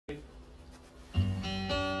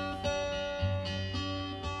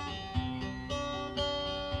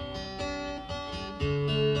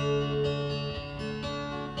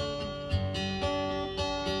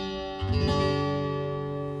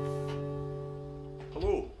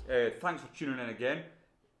Hello, thanks for tuning in again.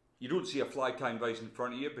 You don't see a fly tying device in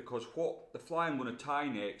front of you because what the fly I'm going to tie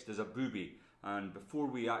next is a booby, and before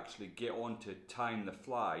we actually get on to tying the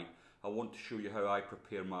fly, I want to show you how I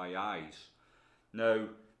prepare my eyes. Now,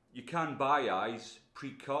 you can buy eyes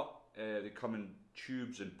pre-cut, they come in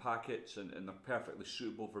tubes and packets and they're perfectly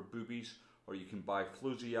suitable for boobies, or you can buy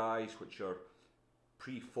flozy eyes which are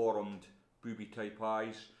pre-formed booby type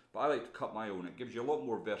eyes, but I like to cut my own. It gives you a lot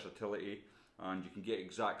more versatility and you can get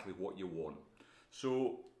exactly what you want.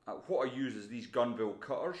 So what I use is these gunville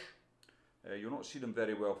cutters. You'll not see them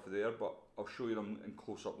very well for there, but I'll show you them in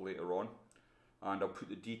close up later on, and I'll put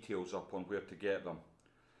the details up on where to get them.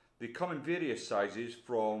 They come in various sizes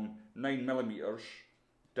from 9mm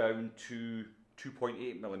down to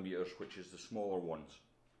 2.8mm, which is the smaller ones.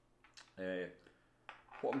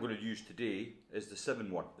 What I'm going to use today is the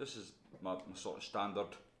 7 one. This is my sort of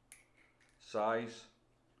standard size,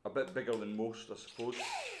 a bit bigger than most I suppose.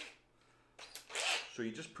 So you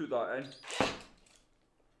just put that in,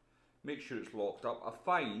 make sure it's locked up. I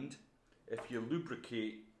find if you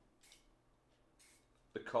lubricate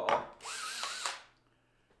the cutter,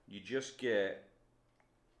 you just get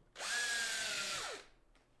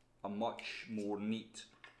a much more neat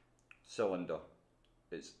cylinder.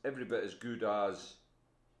 It's every bit as good as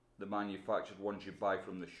the manufactured ones you buy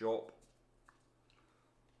from the shop.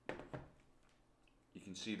 You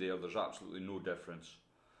can see there's absolutely no difference.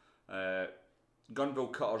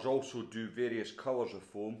 Gunville cutters also do various colours of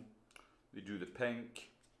foam. They do the pink,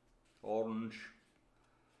 orange,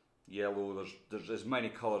 yellow, there's as many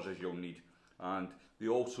colours as you'll need. And they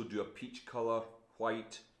also do a peach colour,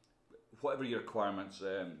 white, whatever your requirements,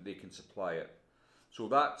 they can supply it. So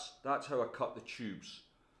that's how I cut the tubes.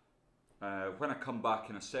 When I come back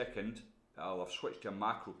in a second, I'll have switched to a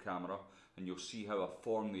macro camera and you'll see how I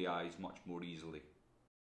form the eyes much more easily.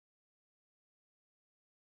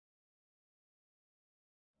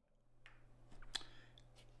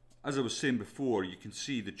 As I was saying before, you can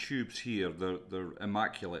see the tubes here, they're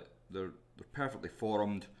immaculate, they're perfectly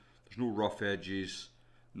formed, there's no rough edges,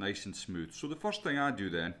 nice and smooth. So the first thing I do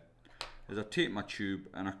then is I take my tube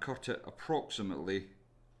and I cut it approximately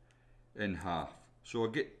in half. So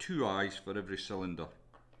I get 2 eyes for every cylinder.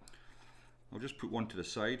 I'll just put one to the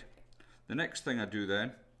side. The next thing I do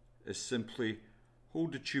then is simply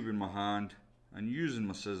hold the tube in my hand and using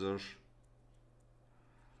my scissors,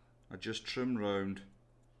 I just trim round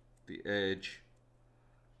the edge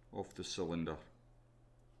of the cylinder.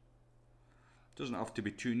 Doesn't have to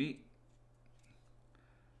be too neat.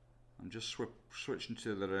 I'm just switching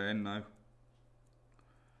to the other end now,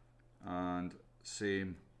 and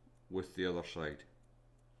same with the other side.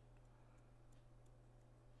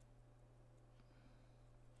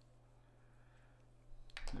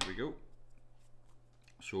 There we go.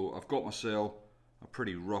 So I've got myself a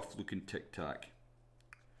pretty rough looking tic tac.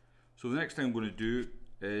 So the next thing I'm going to do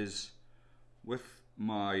is, with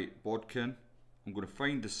my bodkin, I'm going to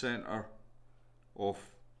find the centre of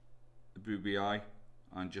the booby eye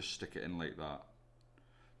and just stick it in like that.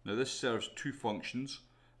 Now this serves 2 functions.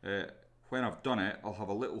 When I've done it, I'll have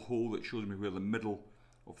a little hole that shows me where the middle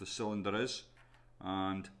of the cylinder is,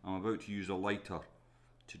 and I'm about to use a lighter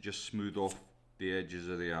to just smooth off the edges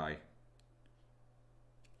of the eye,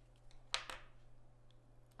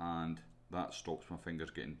 and that stops my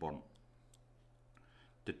fingers getting burnt.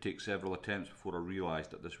 Did take several attempts before I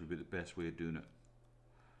realised that this would be the best way of doing it.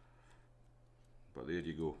 But there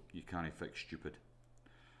you go, you can't fix stupid.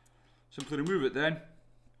 Simply remove it then,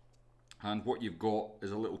 and what you've got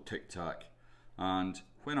is a little tic tac. And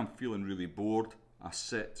when I'm feeling really bored, I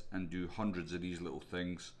sit and do hundreds of these little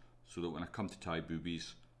things so that when I come to tie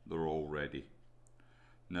boobies, they're all ready.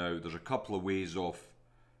 Now there's a couple of ways of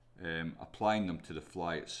applying them to the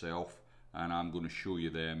fly itself, and I'm going to show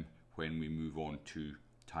you them when we move on to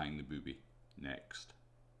tying the booby next.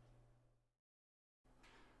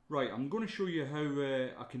 Right, I'm going to show you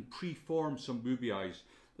how I can pre-form some booby eyes.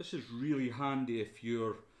 This is really handy if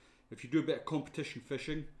you do a bit of competition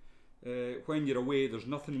fishing. When you're away, there's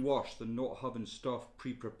nothing worse than not having stuff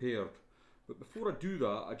pre-prepared. But before I do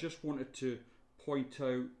that, I just wanted to point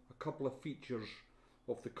out a couple of features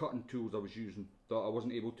of the cutting tools I was using that I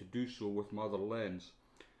wasn't able to do so with my other lens.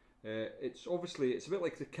 It's a bit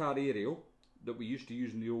like the car aerial that we used to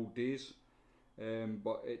use in the old days,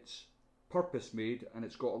 but it's purpose made and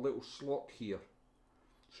it's got a little slot here.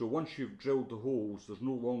 So once you've drilled the holes, there's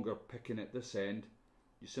no longer picking at this end.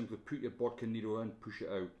 You simply put your bodkin needle in, push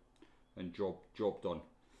it out, and job done.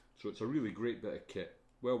 So it's a really great bit of kit,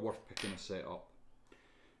 well worth picking a set up.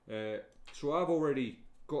 So I've already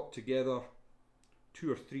got together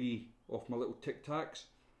 2 or 3 of my little tic tacs,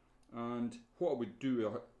 And what I would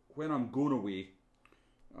do, when I'm going away,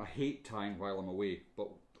 I hate tying while I'm away, but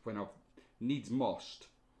when I've needs must,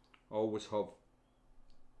 I always have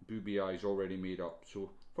booby eyes already made up.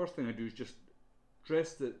 So first thing I do is just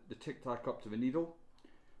dress the tic tac up to the needle.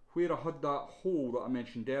 Where I had that hole that I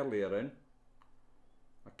mentioned earlier in,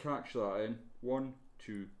 I catch that in, 1,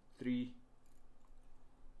 2, 3,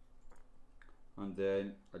 and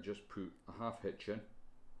then I just put a half hitch in.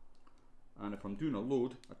 And if I'm doing a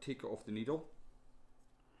load, I take it off the needle,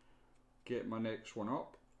 get my next one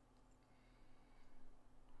up,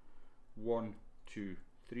 1, 2,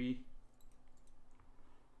 3,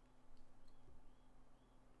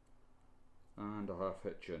 and a half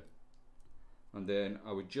hitch in. And then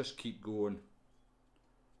I would just keep going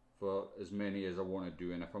for as many as I want to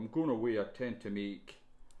do. And if I'm going away, I tend to make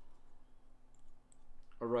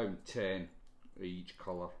around 10 of each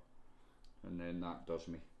colour, and then that does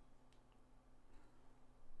me.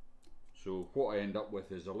 So what I end up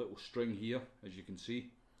with is a little string here, as you can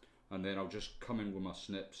see, and then I'll just come in with my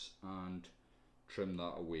snips and trim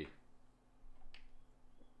that away.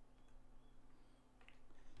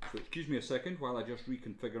 So excuse me a second while I just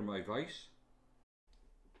reconfigure my vise.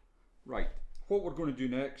 Right, what we're going to do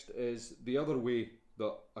next is the other way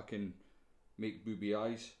that I can make booby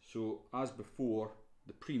eyes. So as before,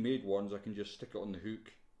 the pre-made ones, I can just stick it on the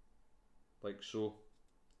hook like so,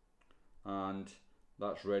 and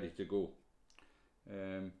that's ready to go.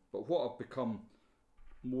 But what I've become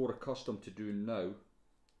more accustomed to doing now,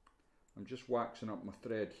 I'm just waxing up my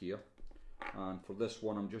thread here, and for this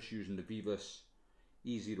one I'm just using the Boobies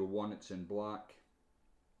E01, it's in black,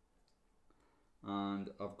 and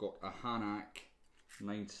I've got a Hanak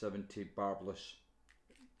 970 barbless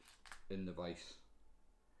in the vise.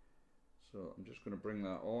 So I'm just going to bring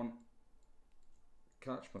that on,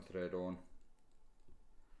 catch my thread on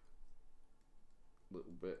a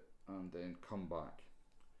little bit, and then come back.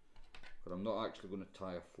 But I'm not actually going to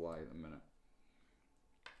tie a fly at the minute.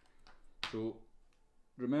 So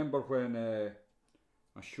remember when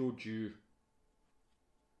I showed you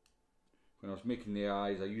when I was making the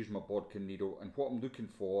eyes, I used my bodkin needle, and what I'm looking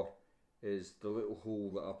for is the little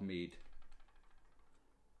hole that I've made.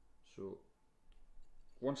 So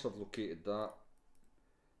once I've located that,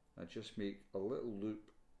 I just make a little loop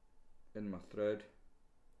in my thread.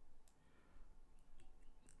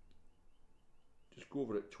 Just go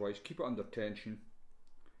over it twice, keep it under tension,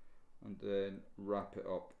 and then wrap it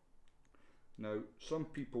up. Now some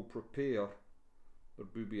people prepare their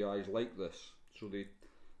booby eyes like this, so they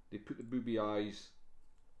put the booby eyes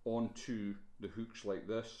onto the hooks like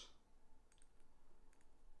this,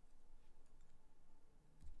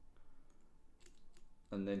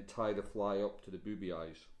 and then tie the fly up to the booby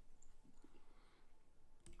eyes.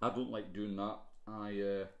 I don't like doing that.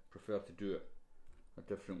 I prefer to do it a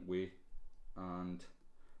different way, and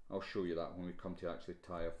I'll show you that when we come to actually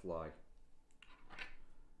tie a fly.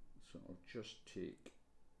 So I'll just take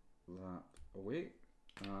that away,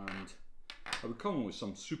 and I would come in with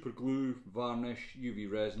some super glue, varnish,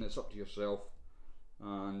 UV resin, it's up to yourself,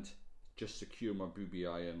 and just secure my booby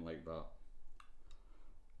eye in like that.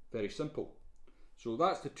 Very simple. So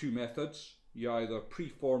that's the two methods. You either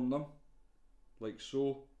pre-form them like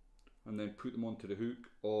so and then put them onto the hook,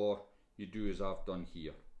 or you do as I've done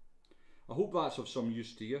here. I hope that's of some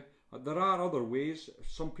use to you. There are other ways.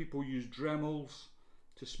 Some people use Dremels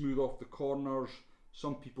to smooth off the corners.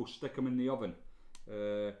 Some people stick them in the oven.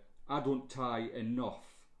 I don't tie enough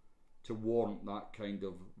to warrant that kind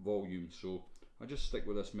of volume, so I just stick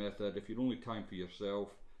with this method. If you're only tying for yourself,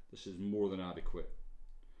 this is more than adequate.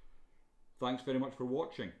 Thanks very much for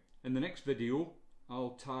watching. In the next video,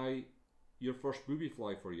 I'll tie your first booby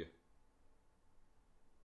fly for you.